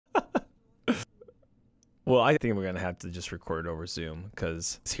Well, I think we're going to have to just record it over Zoom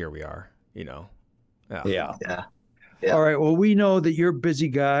because here we are, Yeah. Yeah. All right. Well, we know that you're a busy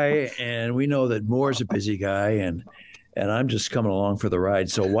guy, and we know that Moore's a busy guy, and I'm just coming along for the ride.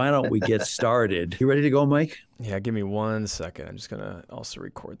 So why don't we get started? You ready to go, Mike? Yeah, give me 1 second. I'm just going to also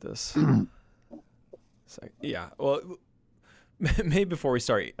record this. Yeah. Well, maybe before we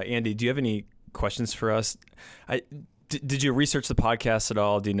start, Andy, do you have any questions for us? Did you research the podcast at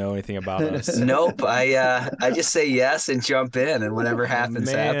all? Do you know anything about us? Nope. I just say yes and jump in, and whatever happens,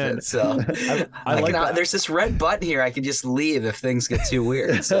 happens. So there's this red button here. I can just leave if things get too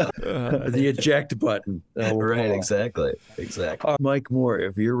weird. So. The eject button. Right. Exactly. Mike Moore,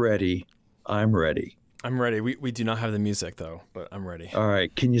 if you're ready, I'm ready. I'm ready. We do not have the music though, but I'm ready. All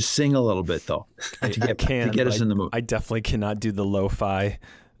right. Can you sing a little bit though? I can to get us in the mood. I definitely cannot do the lo-fi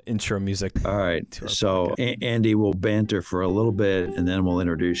intro music. All right. So Andy will banter for a little bit and then we'll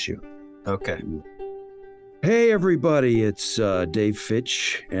introduce you. Okay. Hey, everybody. It's Dave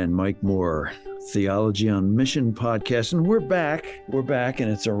Fitch and Mike Moore, Theology on Mission podcast. And we're back.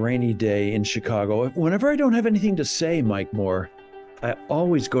 And it's a rainy day in Chicago. Whenever I don't have anything to say, Mike Moore, I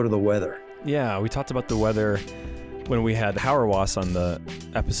always go to the weather. Yeah, we talked about the weather when we had Hauerwas on the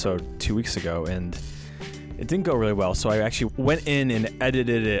episode 2 weeks ago, and it didn't go really well, so I actually went in and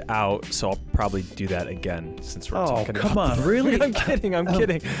edited it out, so I'll probably do that again since we're talking about... Oh, come on, really? I'm kidding. I don't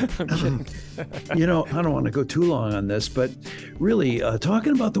want to go too long on this, but really,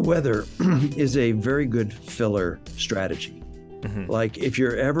 talking about the weather is a very good filler strategy. Mm-hmm. Like, if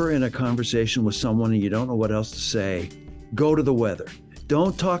you're ever in a conversation with someone and you don't know what else to say, go to the weather.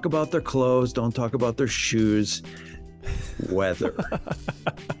 Don't talk about their clothes. Don't talk about their shoes. Weather.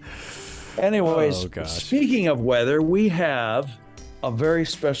 Anyways, speaking of weather, we have a very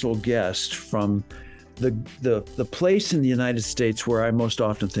special guest from the place in the United States where I most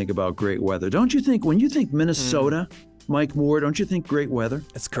often think about great weather. Don't you think, when you think Minnesota, Mike Moore, don't you think great weather?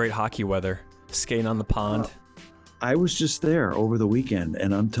 It's great hockey weather. Skating on the pond. I was just there over the weekend,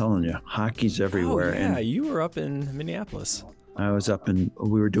 and I'm telling you, hockey's everywhere. Oh, yeah, you were up in Minneapolis.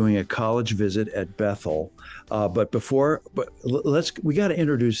 We were doing a college visit at Bethel. But we got to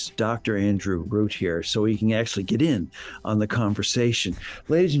introduce Dr. Andrew Root here so he can actually get in on the conversation.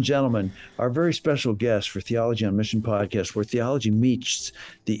 Ladies and gentlemen, our very special guest for Theology on Mission podcast, where theology meets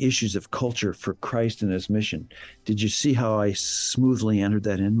the issues of culture for Christ and his mission. Did you see how I smoothly entered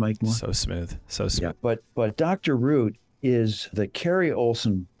that in, Mike Moore? So smooth. Yeah, but Dr. Root is the Carrie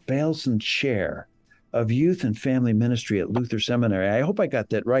Olson Baleson Chair of Youth and Family Ministry at Luther Seminary. I hope I got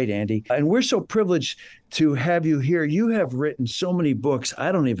that right, Andy. And we're so privileged to have you here. You have written so many books,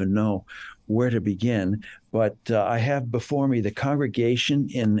 I don't even know where to begin, but I have before me The Congregation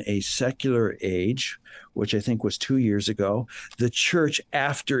in a Secular Age, which I think was 2 years ago, The Church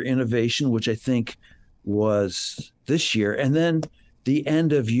After Innovation, which I think was this year, and then The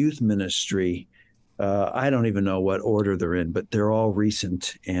End of Youth Ministry. I don't even know what order they're in, but they're all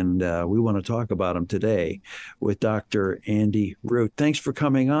recent, and we want to talk about them today with Dr. Andy Root. Thanks for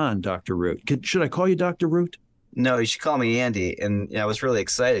coming on, Dr. Root. Should I call you Dr. Root? No, you should call me Andy. And I was really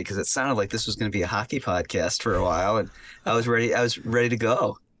excited because it sounded like this was going to be a hockey podcast for a while, and I was ready to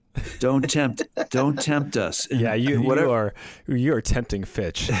go. Don't tempt us. Yeah, you are tempting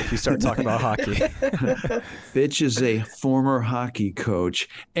Fitch if you start talking about hockey. Fitch is a former hockey coach,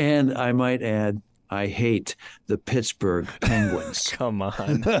 and I might add, I hate the Pittsburgh Penguins. Come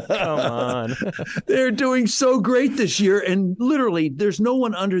on. They're doing so great this year, and literally there's no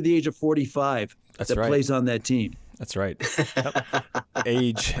one under the age of 45 that plays on that team. That's right. Yep.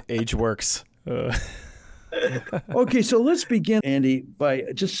 Age works. Okay, so let's begin, Andy, by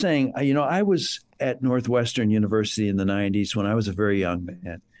just saying, I was at Northwestern University in the 90s when I was a very young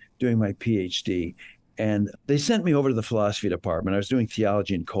man doing my PhD. And they sent me over to the philosophy department. I was doing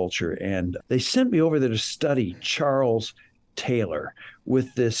theology and culture, and they sent me over there to study Charles Taylor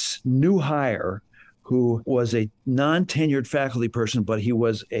with this new hire who was a non-tenured faculty person, but he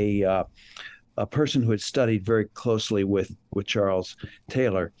was a person who had studied very closely with Charles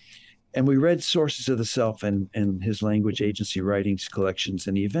Taylor. And we read Sources of the Self and his language agency writings collections,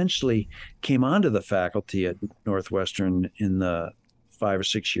 and he eventually came onto the faculty at Northwestern in the 5 or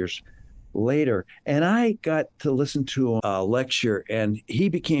 6 years later. And I got to listen to a lecture, and he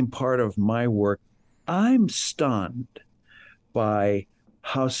became part of my work. I'm stunned by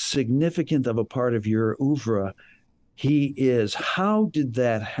how significant of a part of your oeuvre he is. How did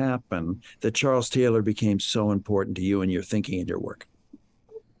that happen that Charles Taylor became so important to you and your thinking and your work?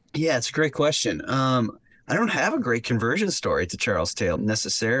 Yeah, it's a great question. I I don't have a great conversion story to Charles Taylor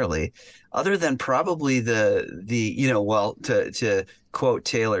necessarily, other than probably to quote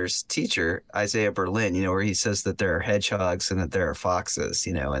Taylor's teacher, Isaiah Berlin, where he says that there are hedgehogs and that there are foxes,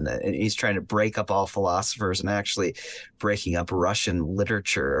 and he's trying to break up all philosophers and actually breaking up Russian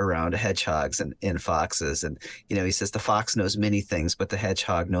literature around hedgehogs and foxes. And, he says the fox knows many things, but the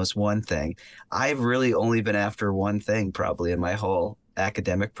hedgehog knows one thing. I've really only been after one thing probably in my whole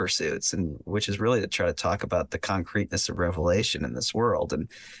academic pursuits, and which is really to try to talk about the concreteness of revelation in this world. And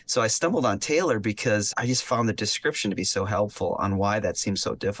so I stumbled on Taylor because I just found the description to be so helpful on why that seems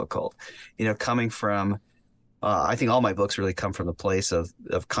so difficult. Coming from I think all my books really come from the place of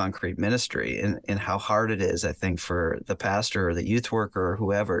concrete ministry and how hard it is, I think, for the pastor or the youth worker or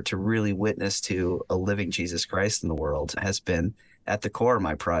whoever to really witness to a living Jesus Christ in the world has been at the core of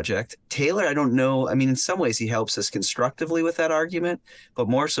my project. Taylor, I don't know. I mean, in some ways he helps us constructively with that argument, but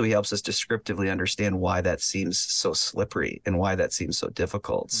more so he helps us descriptively understand why that seems so slippery and why that seems so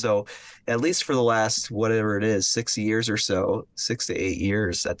difficult. So at least for the last, whatever it is, 6 years or so, 6 to 8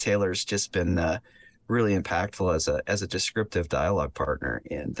 years, Taylor's just been really impactful as a descriptive dialogue partner,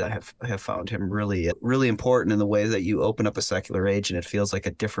 and I have found him really important in the way that you open up a secular age and it feels like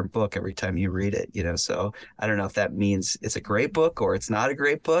a different book every time you read it. So I don't know if that means it's a great book or it's not a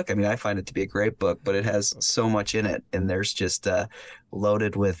great book. I mean, I find it to be a great book, but it has so much in it, and there's just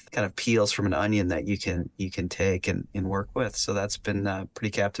loaded with kind of peels from an onion that you can take and work with. So that's been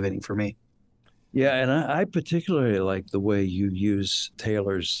pretty captivating for me. Yeah, and I particularly like the way you use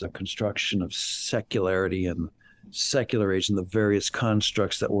Taylor's construction of secularity and secular age and the various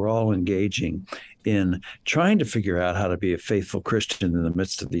constructs that we're all engaging in trying to figure out how to be a faithful Christian in the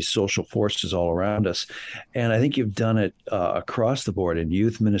midst of these social forces all around us. And I think you've done it across the board in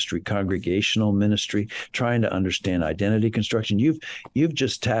youth ministry, congregational ministry, trying to understand identity construction. You've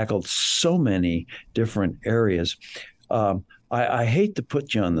just tackled so many different areas. I hate to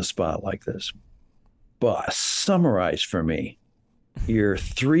put you on the spot like this, but summarize for me your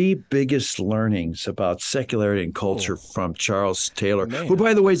 3 biggest learnings about secularity and culture from Charles Taylor, who,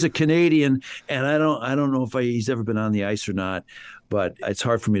 by the way, is a Canadian, and I don't know if he's ever been on the ice or not, but it's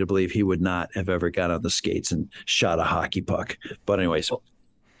hard for me to believe he would not have ever got on the skates and shot a hockey puck. But anyways.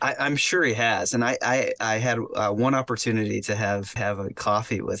 I'm sure he has, and I had one opportunity to have a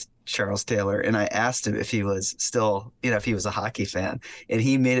coffee with Charles Taylor, and I asked him if he was still, if he was a hockey fan, and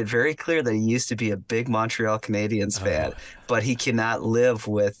he made it very clear that he used to be a big Montreal Canadiens fan, but he cannot live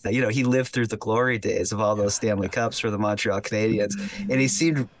with, he lived through the glory days of all those Stanley Cups for the Montreal Canadiens, and he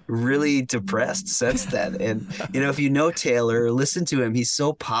seemed really depressed since then. And if you know Taylor, listen to him, he's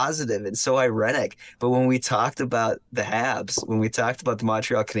so positive and so ironic. But when we talked about the Habs, when we talked about the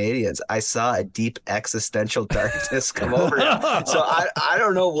Montreal Canadiens, I saw a deep existential darkness come over him. So I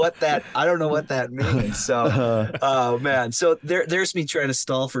don't know what that means. So, oh man. So there's me trying to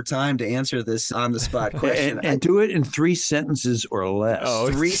stall for time to answer this on the spot question. And do it in 3 sentences or less.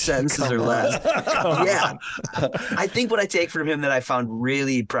 3 sentences or less. Yeah. I think what I take from him that I found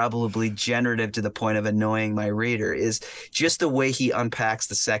really probably generative to the point of annoying my reader is just the way he unpacks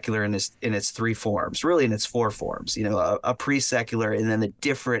the secular in its 3 forms, really in its 4 forms, a pre-secular, and then the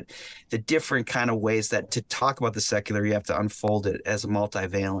different kind of ways that to talk about the secular, you have to unfold it as a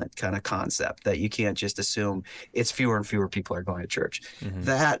multivalent kind of concept that you can't just assume it's fewer and fewer people are going to church. Mm-hmm.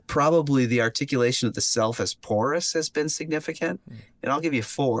 That probably the articulation of the self as porous has been significant. Mm-hmm. And I'll give you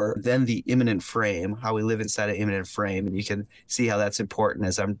 4. Then the immanent frame, how we live inside an immanent frame. And you can see how that's important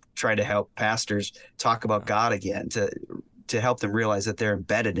as I'm trying to help pastors talk about God again, to help them realize that they're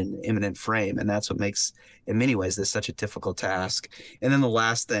embedded in an immanent frame. And that's what makes, in many ways, this such a difficult task. And then the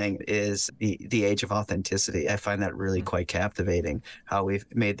last thing is the age of authenticity. I find that really quite captivating, how we've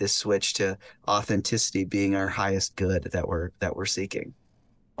made this switch to authenticity being our highest good that we're seeking.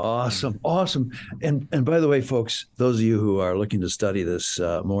 Awesome. And by the way, folks, those of you who are looking to study this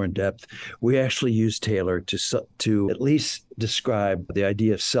more in depth, we actually use Taylor to at least describe the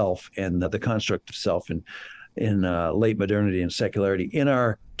idea of self and the construct of self in late modernity and secularity in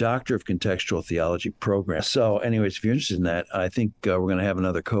our Doctor of Contextual Theology program. So anyways, if you're interested in that, I think we're going to have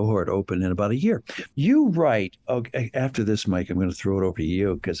another cohort open in about a year. You write, after this, Mike, I'm going to throw it over to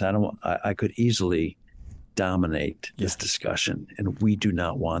you because I could easily dominate this discussion, and we do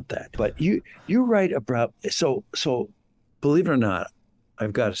not want that. But you write about, so believe it or not,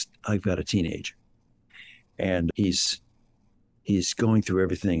 I've got a teenager, and he's going through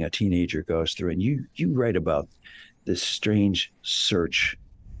everything a teenager goes through, and you write about this strange search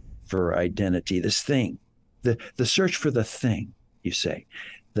for identity, this thing, the search for the thing, you say.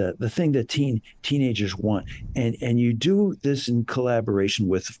 the thing that teenagers want, and you do this in collaboration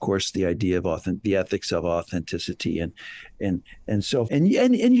with, of course, the idea of the ethics of authenticity, and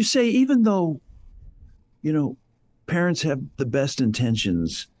you say, even though, parents have the best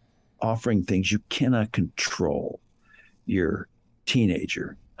intentions offering things, you cannot control your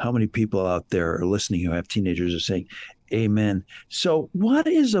teenager. How many people out there are listening who have teenagers are saying amen? So what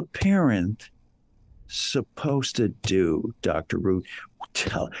is a parent supposed to do, Dr. Root?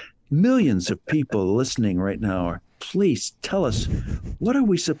 Tell millions of people listening right now, please tell us, what are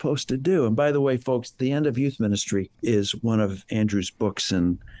we supposed to do? And by the way, folks, The End of Youth Ministry is one of Andrew's books,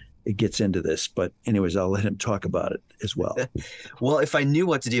 and it gets into this. But anyways, I'll let him talk about it as well. Well, if I knew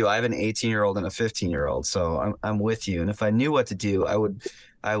what to do, I have an 18-year-old and a 15-year-old, so I'm with you. And if I knew what to do, I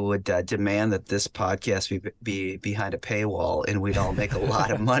would demand that this podcast be behind a paywall, and we'd all make a lot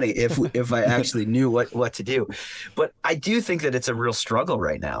of money if I actually knew what to do. But I do think that it's a real struggle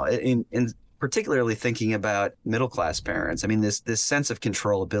right now, in particularly thinking about middle-class parents. I mean, this sense of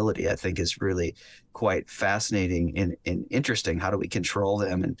controllability, I think, is really quite fascinating and interesting. How do we control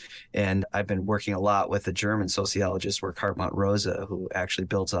them? And I've been working a lot with a German sociologist, Burkhard Rosa, who actually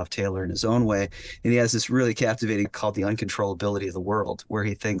builds off Taylor in his own way. And he has this really captivating called The Uncontrollability of the World, where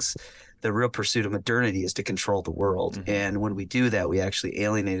he thinks the real pursuit of modernity is to control the world. Mm-hmm. And when we do that, we actually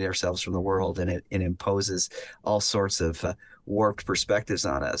alienate ourselves from the world, and it imposes all sorts of warped perspectives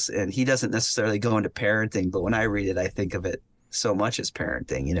on us. And he doesn't necessarily go into parenting, but when I read it, I think of it so much as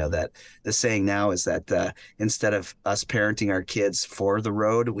parenting. That the saying now is that instead of us parenting our kids for the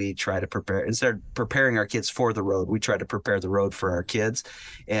road, we try to instead of preparing our kids for the road, we try to prepare the road for our kids.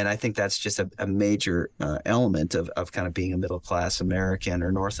 And I think that's just a major element of kind of being a middle-class American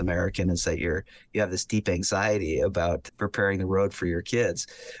or North American, is that you have this deep anxiety about preparing the road for your kids.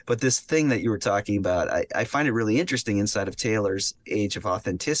 But this thing that you were talking about, I find it really interesting inside of Taylor's Age of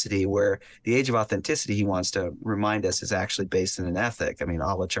Authenticity, where the Age of Authenticity, he wants to remind us, is actually based in an ethic. I mean,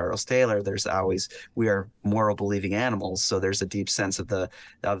 a la Charles Taylor, we are moral believing animals. So there's a deep sense of the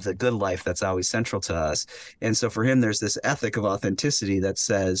good life that's always central to us. And so for him, there's this ethic of authenticity that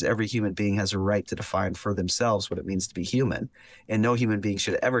says every human being has a right to define for themselves what it means to be human. And no human being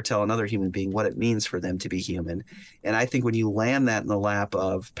should ever tell another human being what it means for them to be human. And I think when you land that in the lap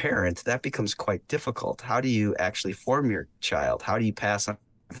of parent, that becomes quite difficult. How do you actually form your child? How do you pass on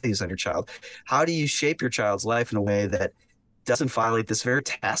things on your child? How do you shape your child's life in a way that doesn't violate this very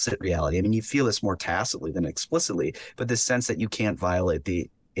tacit reality? I mean, you feel this more tacitly than explicitly, but this sense that you can't violate the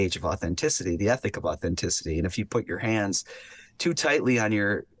age of authenticity, the ethic of authenticity. And if you put your hands too tightly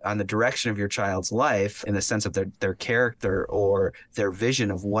on the direction of your child's life, in the sense of their character or their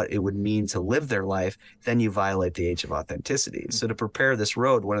vision of what it would mean to live their life, then you violate the age of authenticity. So to prepare this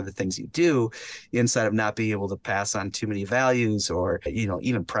road, one of the things you do, inside of not being able to pass on too many values, or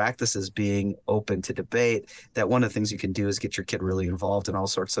even practices being open to debate, that one of the things you can do is get your kid really involved in all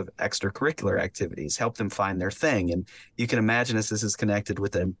sorts of extracurricular activities, help them find their thing. And you can imagine this is connected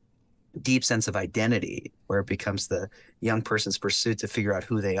with a deep sense of identity, where it becomes the young person's pursuit to figure out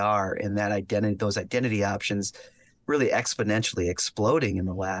who they are, and that identity, those identity options, really exponentially exploding in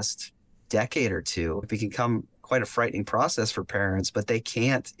the last decade or two. It can become quite a frightening process for parents, but they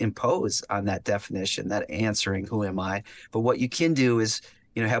can't impose on that definition, that answering, who am I? But what you can do is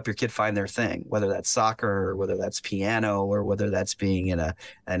help your kid find their thing, whether that's soccer, or whether that's piano, or whether that's being in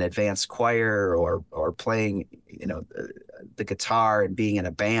an advanced choir, or playing the guitar and being in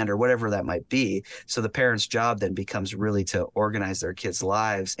a band, or whatever that might be. So the parent's job then becomes really to organize their kids'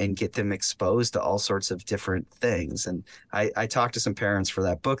 lives and get them exposed to all sorts of different things. And I talked to some parents for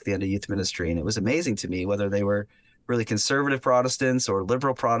that book, The End of Youth Ministry, and it was amazing to me, whether they were really conservative Protestants or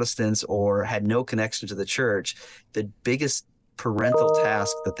liberal Protestants or had no connection to the church, the biggest parental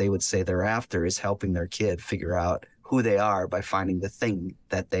task that they would say they're after is helping their kid figure out who they are by finding the thing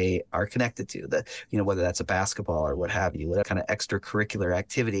that they are connected to, whether that's a basketball or what have you. What kind of extracurricular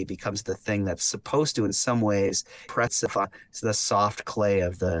activity becomes the thing that's supposed to, in some ways, press the soft clay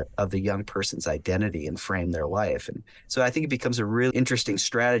of the young person's identity and frame their life. And so I think it becomes a really interesting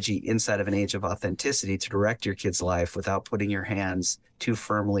strategy inside of an age of authenticity to direct your kid's life without putting your hands too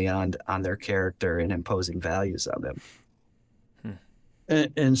firmly on their character and imposing values on them.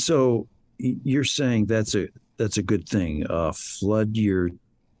 And so you're saying that's a good thing. Flood your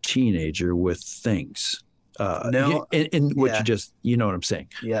teenager with things. No, and what you just, you know what I'm saying?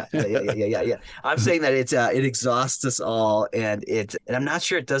 Yeah. I'm saying that it exhausts us all, and I'm not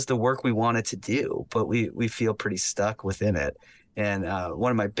sure it does the work we want it to do, but we feel pretty stuck within it. And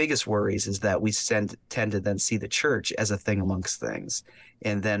one of my biggest worries is that we tend to then see the church as a thing amongst things,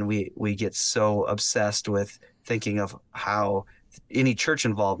 and then we get so obsessed with thinking of how any church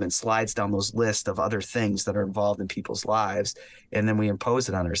involvement slides down those lists of other things that are involved in people's lives. And then we impose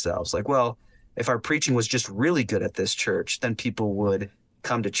it on ourselves. Like, well, if our preaching was just really good at this church, then people would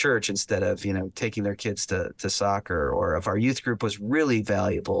come to church instead of, taking their kids to soccer. Or if our youth group was really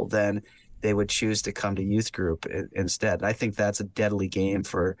valuable, then they would choose to come to youth group instead. And I think that's a deadly game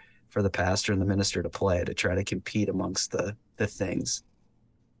for the pastor and the minister to play, to try to compete amongst the things.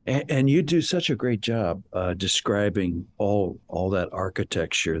 And you do such a great job describing all that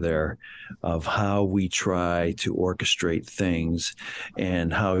architecture there of how we try to orchestrate things,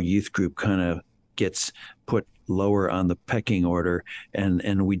 and how youth group kind of gets put lower on the pecking order.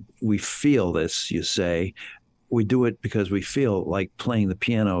 And we feel this, you say. We do it because we feel like playing the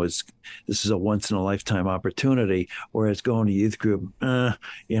piano this is a once in a lifetime opportunity, whereas going to youth group, and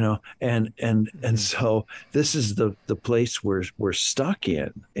so this is the place we're stuck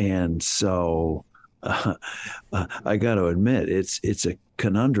in. And so I got to admit, it's a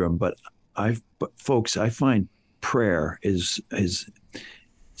conundrum, but folks, I find prayer is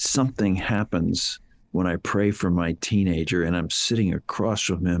something happens when I pray for my teenager and I'm sitting across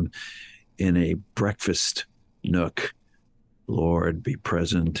from him in a breakfast nook. Lord, be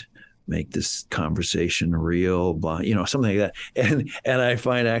present, make this conversation real, blah, something like that. And I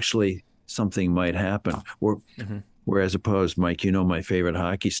find actually something might happen. Whereas opposed, Mike, my favorite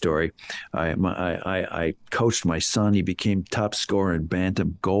hockey story. I coached my son. He became top scorer in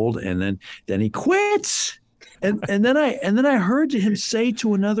Bantam Gold, and then he quits. And then I heard him say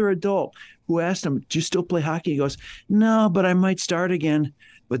to another adult who asked him, "Do you still play hockey?" He goes, "No, but I might start again.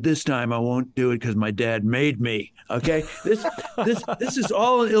 But this time I won't do it because my dad made me." Okay, this is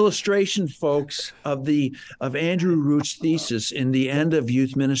all an illustration, folks, of Andrew Root's thesis in The End of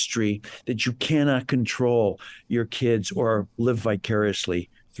Youth Ministry, that you cannot control your kids or live vicariously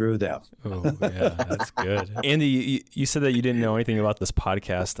through them. Oh, yeah, that's good. Andy, you said that you didn't know anything about this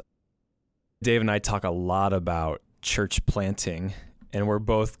podcast. Dave and I talk a lot about church planting, and we're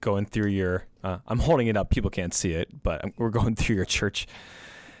both going through your. I'm holding it up; people can't see it, but we're going through your church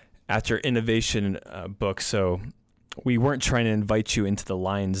after innovation book. So we weren't trying to invite you into the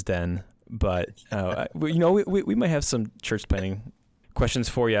lion's den, but we might have some church planting questions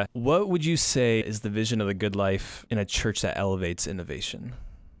for you. What would you say is the vision of the good life in a church that elevates innovation?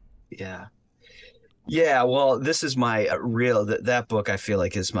 Yeah, well, this is my that book I feel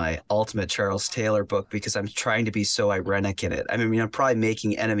like is my ultimate Charles Taylor book, because I'm trying to be so ironic in it. I mean, I'm probably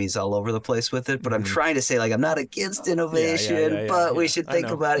making enemies all over the place with it, but I'm trying to say, like, I'm not against innovation, but we should think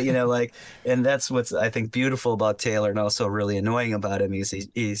about it, and that's what's, I think, beautiful about Taylor, and also really annoying about him.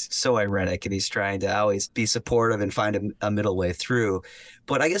 He's so ironic, and he's trying to always be supportive and find a middle way through.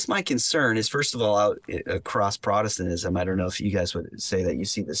 But I guess my concern is, first of all, out across Protestantism, I don't know if you guys would say that you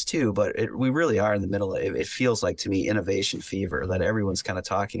see this too, but we really are in the middle. It feels like to me innovation fever, that everyone's kind of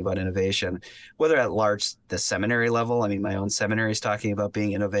talking about innovation, whether at large, the seminary level. I mean, my own seminary is talking about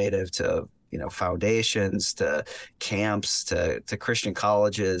being innovative, to foundations, to camps, to Christian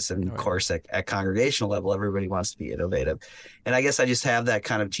colleges. And of course, at congregational level, everybody wants to be innovative. And I guess I just have that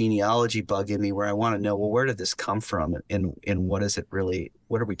kind of genealogy bug in me, where I want to know, well, where did this come from? And what is it really,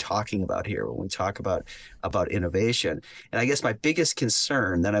 what are we talking about here when we talk about innovation? And I guess my biggest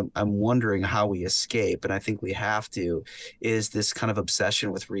concern that I'm wondering how we escape, and I think we have to, is this kind of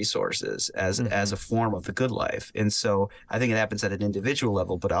obsession with resources as a form of the good life. And so I think it happens at an individual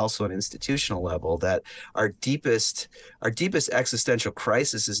level, but also an institutional level, that our deepest existential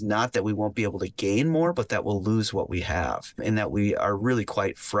crisis is not that we won't be able to gain more, but that we'll lose what we have, and that we are really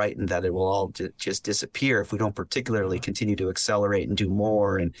quite frightened that it will all just disappear if we don't particularly continue to accelerate and do more.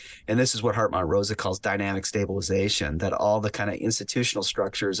 And this is what Hartmut Rosa calls dynamic stabilization, that all the kind of institutional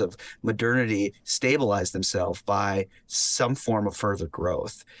structures of modernity stabilize themselves by some form of further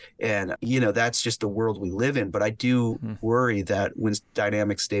growth. And, that's just the world we live in. But I do worry that when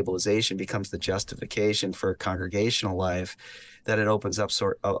dynamic stabilization becomes the justification for congregational life, that it opens up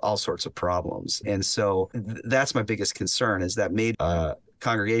all sorts of problems. And so that's my biggest concern, is that maybe a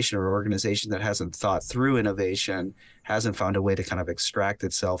congregation or organization that hasn't thought through innovation, hasn't found a way to kind of extract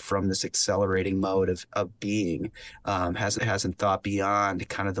itself from this accelerating mode of being, hasn't thought beyond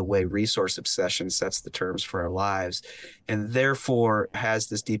kind of the way resource obsession sets the terms for our lives, and therefore has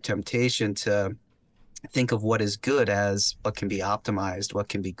this deep temptation to think of what is good as what can be optimized, what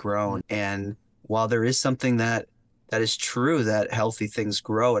can be grown. And while there is something that is true, that healthy things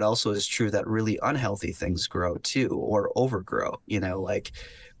grow, it also is true that really unhealthy things grow too, or overgrow. Like,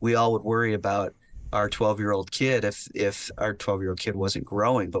 we all would worry about our 12-year-old kid if our 12-year-old kid wasn't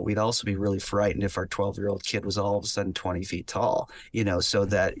growing, but we'd also be really frightened if our 12-year-old kid was all of a sudden 20 feet tall, so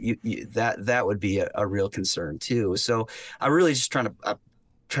that that would be a real concern too. So I'm really just trying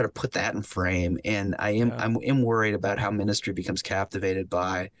to put that in frame, and I'm worried about how ministry becomes captivated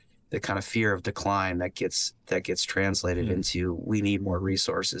by the kind of fear of decline that gets translated into we need more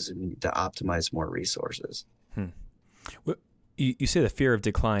resources and we need to optimize more resources. Well, you say the fear of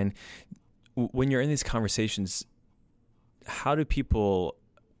decline. When you're in these conversations, how do people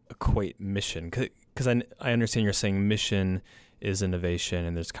equate mission? Because I understand you're saying mission is innovation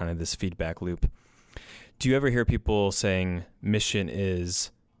and there's kind of this feedback loop. Do you ever hear people saying mission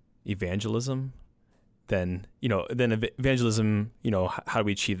is evangelism? Then evangelism, how do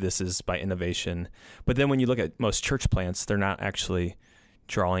we achieve this is by innovation. But then when you look at most church plants, they're not actually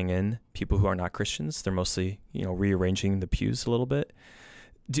drawing in people who are not Christians. They're mostly, rearranging the pews a little bit.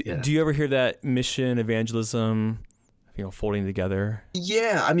 Do you ever hear that mission, evangelism, folding together?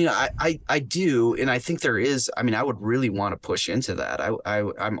 Yeah, I mean, I do. And I think there is, I would really want to push into that.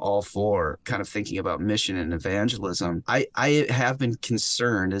 I'm all for kind of thinking about mission and evangelism. I have been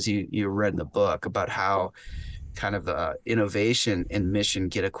concerned, as you read in the book, about how kind of innovation and mission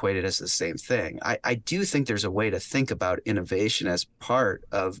get equated as the same thing. I do think there's a way to think about innovation as part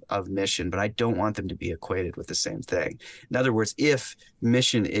of mission, but I don't want them to be equated with the same thing. In other words, if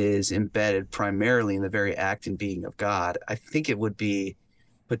mission is embedded primarily in the very act and being of God, I think it would be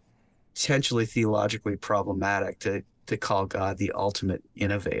potentially theologically problematic to call God the ultimate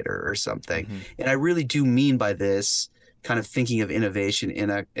innovator or something. Mm-hmm. And I really do mean by this kind of thinking of innovation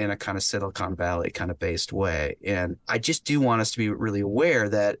in a kind of Silicon Valley kind of based way. And I just do want us to be really aware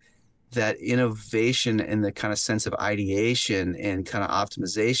that innovation in the kind of sense of ideation and kind of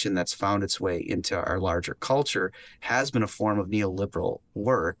optimization that's found its way into our larger culture has been a form of neoliberal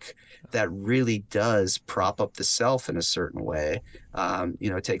work that really does prop up the self in a certain way.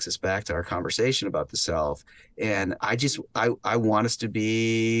 It takes us back to our conversation about the self. And I want us to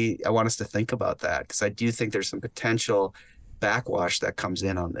think about that, because I do think there's some potential backwash that comes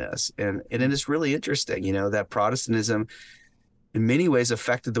in on this. And it is really interesting, that Protestantism in many ways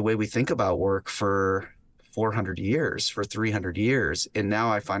affected the way we think about work for 400 years, for 300 years. And now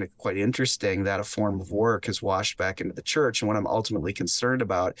I find it quite interesting that a form of work has washed back into the church. And what I'm ultimately concerned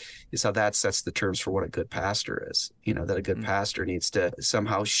about is how that sets the terms for what a good pastor is, that a good pastor needs to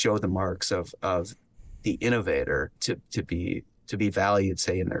somehow show the marks of the innovator to be valued,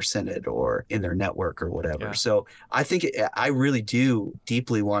 say, in their synod or in their network or whatever. Yeah. So I think I really do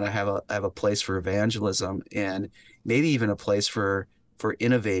deeply want to have a place for evangelism, and maybe even a place for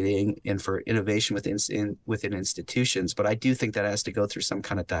innovating and for innovation within institutions. But I do think that has to go through some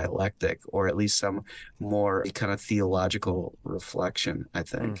kind of dialectic, or at least some more kind of theological reflection, I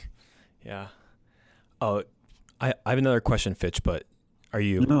think. Yeah. Oh, I have another question, Fitch, but are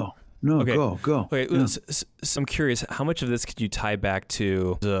you... No, okay. Go. Okay, yeah. So I'm curious, how much of this could you tie back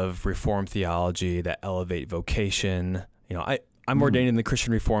to of Reformed theology that elevate vocation? I'm ordained in the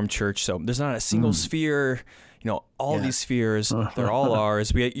Christian Reformed Church, so there's not a single sphere. All these spheres, they're all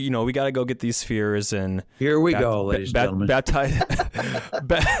ours. We got to go get these spheres and here we go, ladies and gentlemen.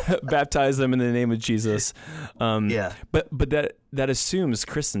 Baptize them in the name of Jesus. But that assumes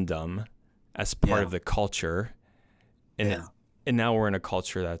Christendom as part of the culture, and now we're in a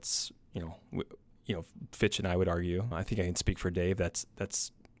culture that's Fitch and I would argue, I think I can speak for Dave,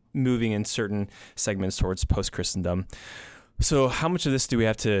 that's moving in certain segments towards post-Christendom. So how much of this do we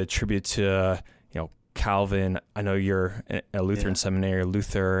have to attribute to Calvin? I know you're a Lutheran seminary,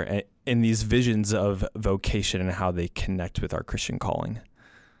 Luther, and these visions of vocation and how they connect with our Christian calling.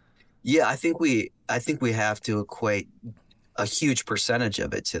 Yeah, I think we have to equate a huge percentage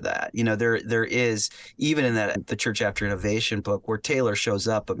of it to that. There is, even in the Church After Innovation book, where Taylor shows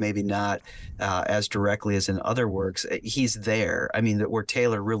up, but maybe not as directly as in other works, he's there. Where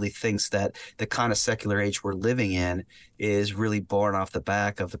Taylor really thinks that the kind of secular age we're living in is really born off the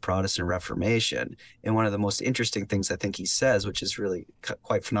back of the Protestant Reformation. And one of the most interesting things I think he says, which is really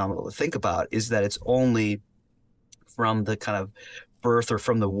quite phenomenal to think about, is that it's only from the kind of birth or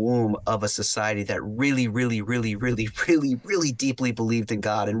from the womb of a society that really, really, really, really, really, really deeply believed in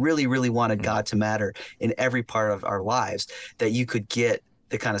God and really, really wanted God to matter in every part of our lives, that you could get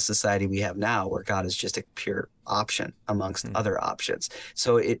the kind of society we have now, where God is just a pure option amongst other options.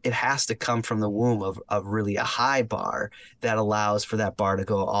 So it has to come from the womb of really a high bar that allows for that bar to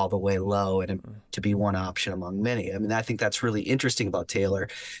go all the way low and to be one option among many. I mean, I think that's really interesting about Taylor.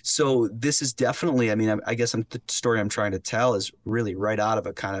 So this is definitely, I mean, I guess the story I'm trying to tell is really right out of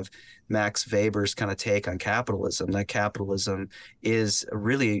a kind of Max Weber's kind of take on capitalism, that capitalism is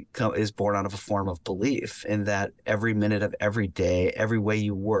born out of a form of belief in that every minute of every day, every way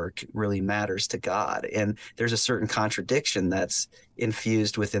you work really matters to God. And there's a certain contradiction that's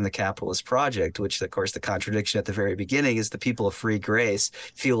infused within the capitalist project, which, of course, the contradiction at the very beginning is the people of free grace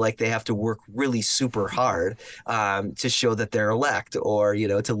feel like they have to work really super hard to show that they're elect or,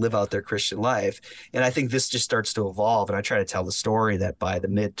 to live out their Christian life. And I think this just starts to evolve. And I try to tell the story that by the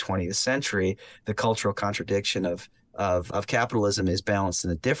mid 20th century, the cultural contradiction of capitalism is balanced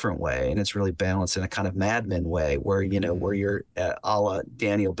in a different way, and it's really balanced in a kind of Mad Men way, where where you're a la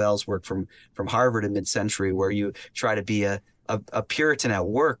Daniel Bell's work from Harvard in mid-century, where you try to be a Puritan at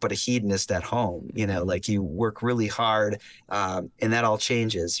work, but a hedonist at home. Like you work really hard, and that all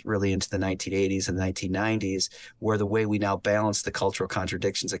changes really into the 1980s and 1990s, where the way we now balance the cultural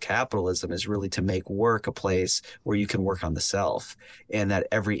contradictions of capitalism is really to make work a place where you can work on the self, and that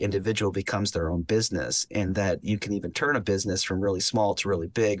every individual becomes their own business, and that you can even turn a business from really small to really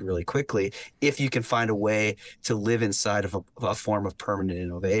big really quickly if you can find a way to live inside of a form of permanent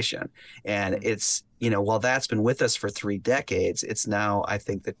innovation. And it's while that's been with us for 3 decades, it's now, I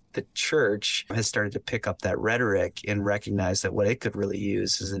think, that the church has started to pick up that rhetoric and recognize that what it could really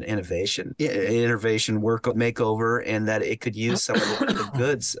use is an innovation work makeover, and that it could use some of the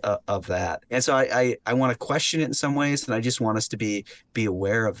goods of that. And so I want to question it in some ways, and I just want us to be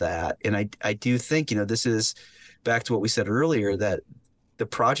aware of that. And I do think, this is back to what we said earlier, that the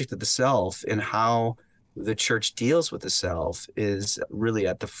project of the self and how the church deals with the self is really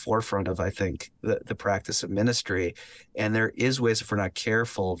at the forefront of, I think, the practice of ministry. And there is ways, if we're not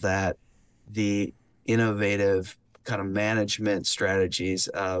careful, that the innovative kind of management strategies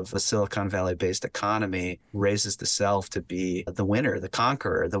of a Silicon Valley-based economy raises the self to be the winner, the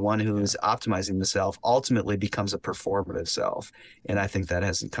conqueror, the one who's optimizing the self, ultimately becomes a performative self. And I think that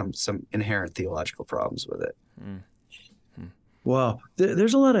has some inherent theological problems with it. Wow.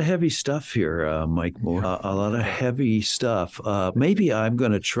 There's a lot of heavy stuff here, Mike Moore, a lot of heavy stuff. Maybe I'm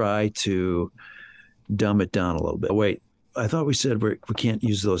going to try to dumb it down a little bit. Wait, I thought we said we can't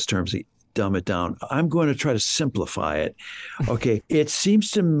use those terms, dumb it down. I'm going to try to simplify it. Okay. It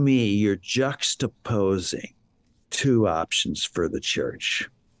seems to me you're juxtaposing 2 options for the church.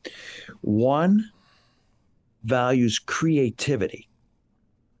 One values creativity,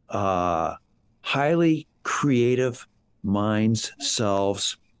 highly creative minds,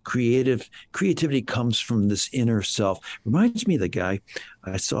 selves. Creativity comes from this inner self. Reminds me of the guy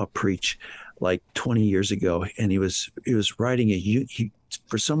I saw preach like 20 years ago, and he was riding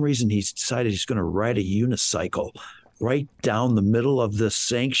for some reason he decided he's going to ride a unicycle right down the middle of the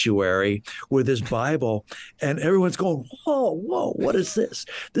sanctuary with his Bible, and everyone's going, whoa, what is this?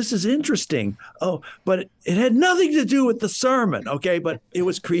 This is interesting. Oh, but it had nothing to do with the sermon, okay? But it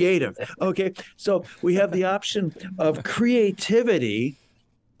was creative, okay? So we have the option of creativity.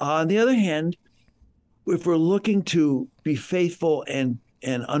 On the other hand, if we're looking to be faithful and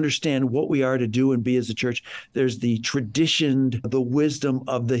understand what we are to do and be as a church, there's the tradition, the wisdom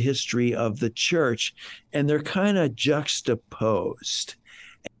of the history of the church, and they're kind of juxtaposed.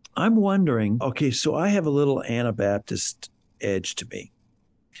 I'm wondering, okay, so I have a little Anabaptist edge to me.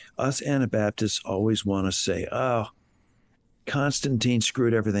 Us Anabaptists always want to say, oh, Constantine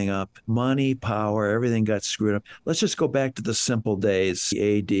screwed everything up. Money, power, everything got screwed up. Let's just go back to the simple days,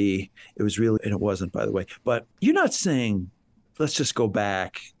 AD. It was really, and it wasn't, by the way. But you're not saying, let's just go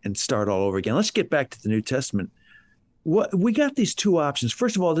back and start all over again. Let's get back to the New Testament. What we got these 2 options.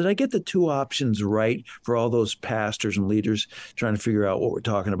 First of all, did I get the 2 options right for all those pastors and leaders trying to figure out what we're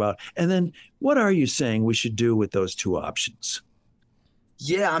talking about? And then what are you saying we should do with those 2 options?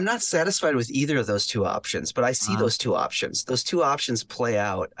 Yeah, I'm not satisfied with either of those 2 options, but I see those 2 options. Those 2 options play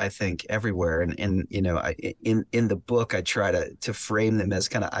out, I think, everywhere. And in the book, I try to frame them as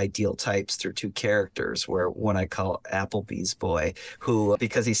kind of ideal types through 2 characters, where one I call Applebee's boy, who,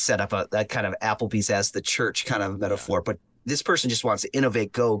 because he set up that kind of Applebee's as the church kind of metaphor, but this person just wants to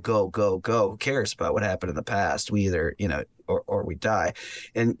innovate, go, go, go, go. Who cares about what happened in the past? We either, or we die.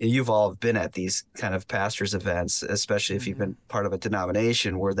 And you've all been at these kind of pastors' events, especially if you've been part of a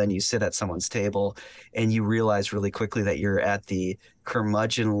denomination, where then you sit at someone's table and you realize really quickly that you're at the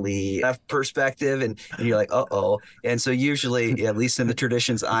curmudgeonly perspective, and you're like, uh-oh. And so usually, at least in the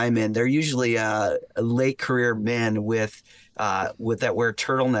traditions I'm in, they're usually late career men with with that wear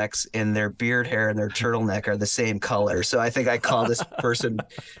turtlenecks, and their beard hair and their turtleneck are the same color. So I think I call this person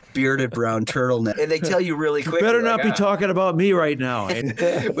bearded brown turtleneck. And they tell you really quickly. Better not be talking about me right now.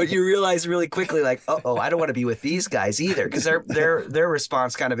 But you realize really quickly, like, oh, I don't want to be with these guys either, because their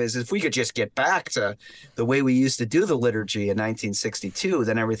response kind of is, if we could just get back to the way we used to do the liturgy in 1962,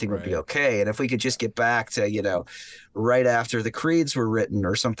 then everything would be okay. And if we could just get back to, right after the creeds were written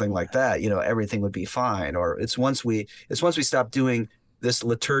or something like that, everything would be fine. Or it's once we stopped doing this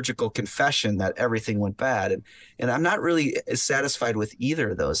liturgical confession that everything went bad. And I'm not really satisfied with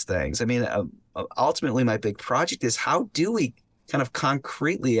either of those things. I mean, ultimately my big project is, how do we kind of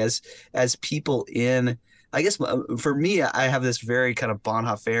concretely as people in, I guess for me, I have this very kind of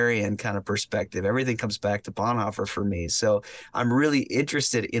Bonhoefferian kind of perspective. Everything comes back to Bonhoeffer for me. So I'm really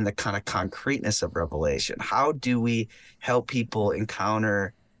interested in the kind of concreteness of Revelation. How do we help people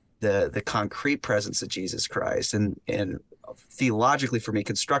encounter the concrete presence of Jesus Christ? And theologically, for me,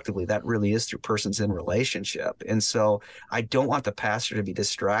 constructively, that really is through persons in relationship. And so I don't want the pastor to be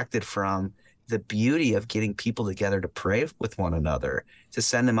distracted from the beauty of getting people together to pray with one another, to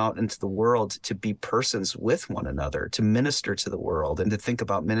send them out into the world, to be persons with one another, to minister to the world, and to think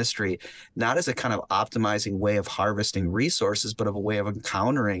about ministry not as a kind of optimizing way of harvesting resources, but of a way of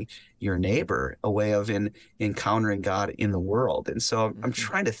encountering your neighbor, a way of encountering God in the world. And so I'm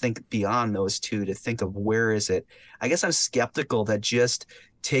trying to think beyond those two, to think of where is it. I guess I'm skeptical that just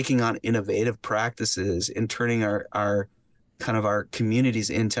taking on innovative practices and turning our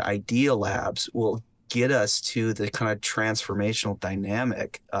communities into idea labs will get us to the kind of transformational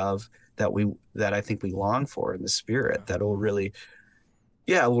dynamic that I think we long for in the Spirit, that will really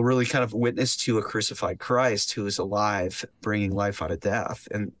kind of witness to a crucified Christ who is alive, bringing life out of death.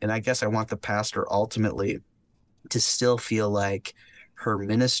 And I guess I want the pastor ultimately to still feel like her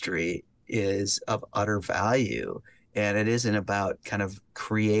ministry is of utter value. And it isn't about kind of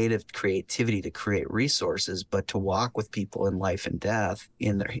creativity to create resources, but to walk with people in life and death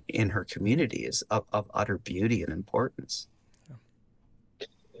in her community is of utter beauty and importance.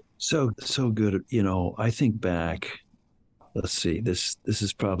 So good. I think back, let's see, this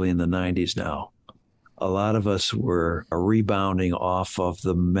is probably in the 90s now. A lot of us were rebounding off of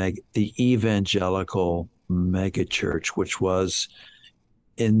the evangelical megachurch, which was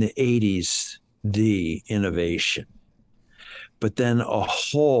in the 80s, the innovation. But then a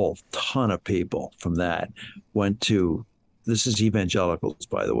whole ton of people from that went to, this is evangelicals,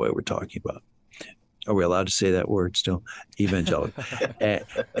 by the way, we're talking about. Are we allowed to say that word still? Evangelical.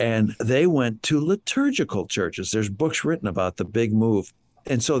 and they went to liturgical churches. There's books written about the big move.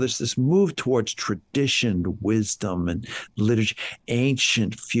 And so there's this move towards tradition, wisdom, and liturgy,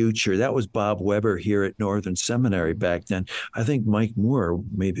 ancient future. That was Bob Weber here at Northern Seminary back then. I think Mike Moore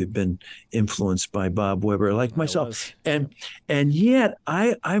maybe been influenced by Bob Weber, like myself. And yet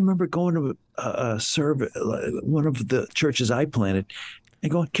I remember going to a service, one of the churches I planted,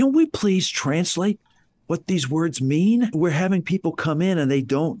 and going, can we please translate what these words mean? We're having people come in and they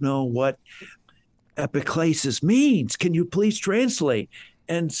don't know what epiclesis means. Can you please translate?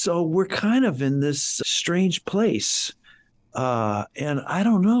 And so we're kind of in this strange place. And I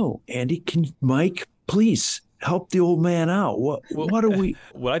don't know, Andy, can Mike please help the old man out? What are we?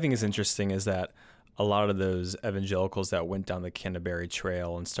 What I think is interesting is that a lot of those evangelicals that went down the Canterbury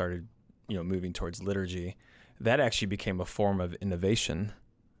Trail and started, moving towards liturgy, that actually became a form of innovation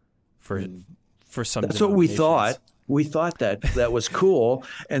for some. That's what we thought. We thought that was cool.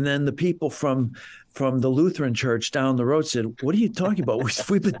 And then the people from the Lutheran church down the road said, what are you talking about?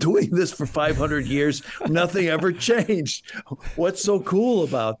 We've been doing this for 500 years. Nothing ever changed. What's so cool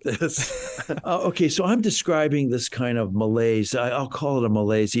about this? Okay, so I'm describing this kind of malaise. I'll call it a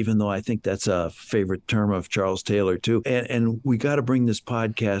malaise, even though I think that's a favorite term of Charles Taylor too. And we got to bring this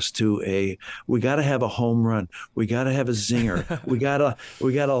podcast to we got to have a home run. We got to have a zinger. we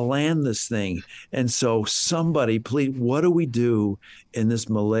got to land this thing. And so somebody, please, what do we do in this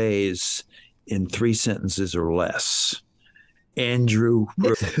malaise in 3 sentences or less? Andrew.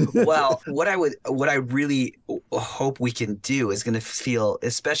 Well, what I really hope we can do is going to feel,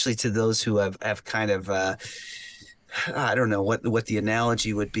 especially to those who have kind of, I don't know what the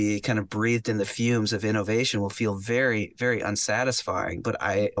analogy would be, kind of breathed in the fumes of innovation, will feel very, very unsatisfying. But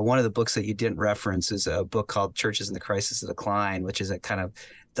one of the books that you didn't reference is a book called Churches in the Crisis of Decline, which is a kind of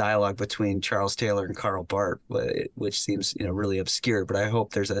dialogue between Charles Taylor and Karl Barth, which seems really obscure, but I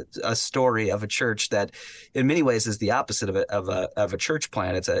hope there's a story of a church that in many ways is the opposite of a church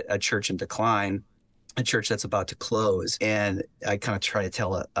plant. It's a church in decline, a church that's about to close. And I kind of try to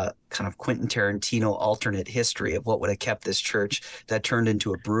tell a kind of Quentin Tarantino alternate history of what would have kept this church that turned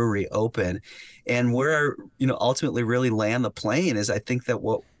into a brewery open. And where, ultimately really land the plane is, I think that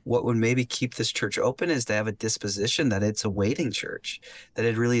what would maybe keep this church open is to have a disposition that it's a waiting church, that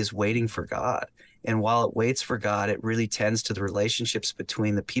it really is waiting for God. And while it waits for God, it really tends to the relationships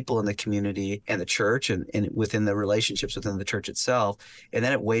between the people in the community and the church, and within the relationships within the church itself. And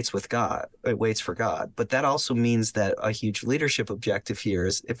then it waits with God. It waits for God. But that also means that a huge leadership objective here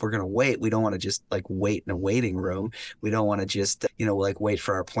is, if we're going to wait, we don't want to just like wait in a waiting room. We don't want to just, wait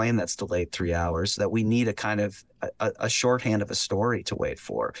for our plane that's delayed 3 hours. That we need a kind of a shorthand of a story to wait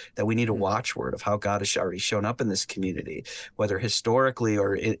for, that we need a watchword of how God has already shown up in this community, whether historically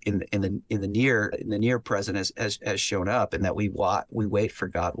or in the near present has shown up, and that we wait for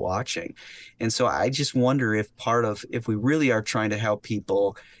God watching. And so I just wonder if we really are trying to help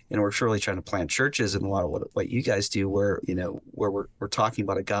people, and we're surely trying to plant churches, and a lot of what you guys do, where we're talking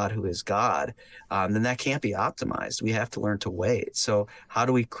about a God who is God, then that can't be optimized. We have to learn to wait. So how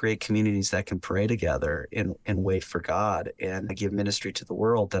do we create communities that can pray together and wait for God and give ministry to the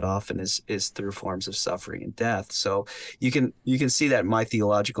world that often is through forms of suffering and death? So you can see that my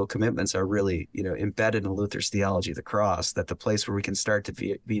theological commitments are really embedded in Luther's theology of the cross, that the place where we can start to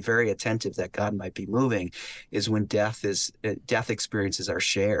be very attentive that God might be moving is when death experiences are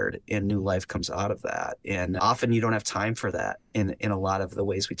shared and new life comes out of that. And often you don't have time for that in a lot of the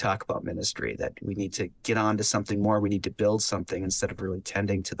ways we talk about ministry, that we need to get on to something more. We need to build something instead of really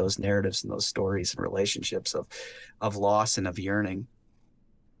tending to those narratives and those stories and relationships of loss and of yearning.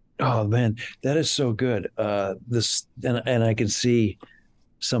 Oh man, that is so good. And I can see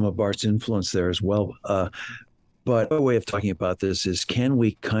some of Bart's influence there as well. But a way of talking about this is, can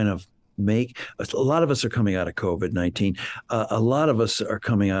we kind of a lot of us are coming out of COVID-19. A lot of us are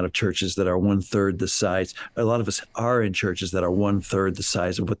coming out of churches that are 1/3 the size. A lot of us are in churches that are 1/3 the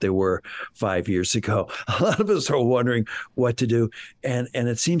size of what they were 5 years ago. A lot of us are wondering what to do. And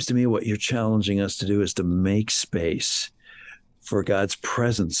it seems to me what you're challenging us to do is to make space for God's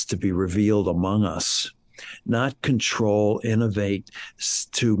presence to be revealed among us. Not control, innovate,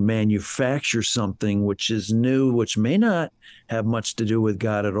 to manufacture something which is new, which may not have much to do with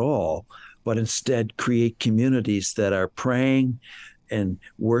God at all, but instead create communities that are praying and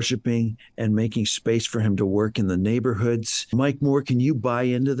worshiping and making space for him to work in the neighborhoods. Mike Moore, can you buy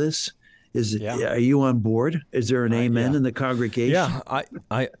into this? Are you on board? Is there an amen in the congregation? Yeah,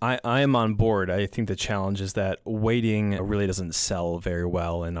 I am on board. I think the challenge is that waiting really doesn't sell very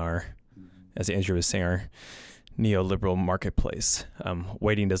well in our, as Andrew was saying, our neoliberal marketplace.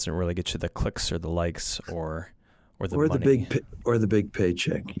 Waiting doesn't really get you the clicks or the likes or the money. the big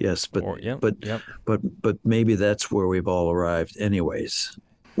paycheck. Yes, but maybe that's where we've all arrived anyways.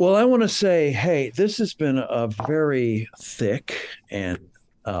 Well, I want to say, hey, this has been a very thick and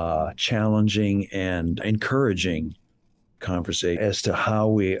challenging and encouraging conversation as to how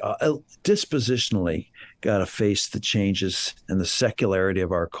we dispositionally got to face the changes and the secularity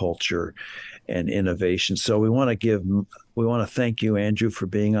of our culture and innovation. So we want to thank you, Andrew, for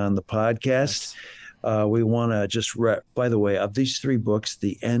being on the podcast. We want to just by the way, of these 3 books,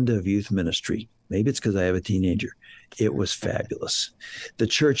 The End of Youth Ministry, maybe it's because I have a teenager, it was fabulous. The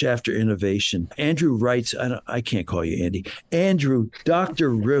Church After Innovation. Andrew writes, I can't call you Andy. Andrew,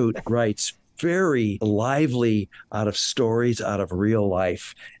 Dr. Root writes very lively out of stories, out of real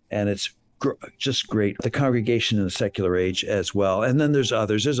life. And it's just great. The Congregation in the Secular Age as well. And then there's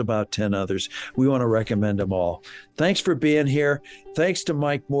others. There's about 10 others. We want to recommend them all. Thanks for being here. Thanks to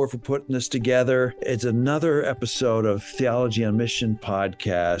Mike Moore for putting this together. It's another episode of Theology on Mission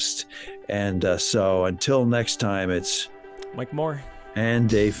podcast. And so until next time, it's Mike Moore and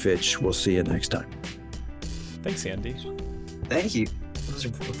Dave Fitch. We'll see you next time. Thanks, Andy. Thank you. It was a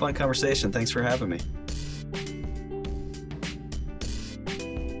fun conversation. Thanks for having me.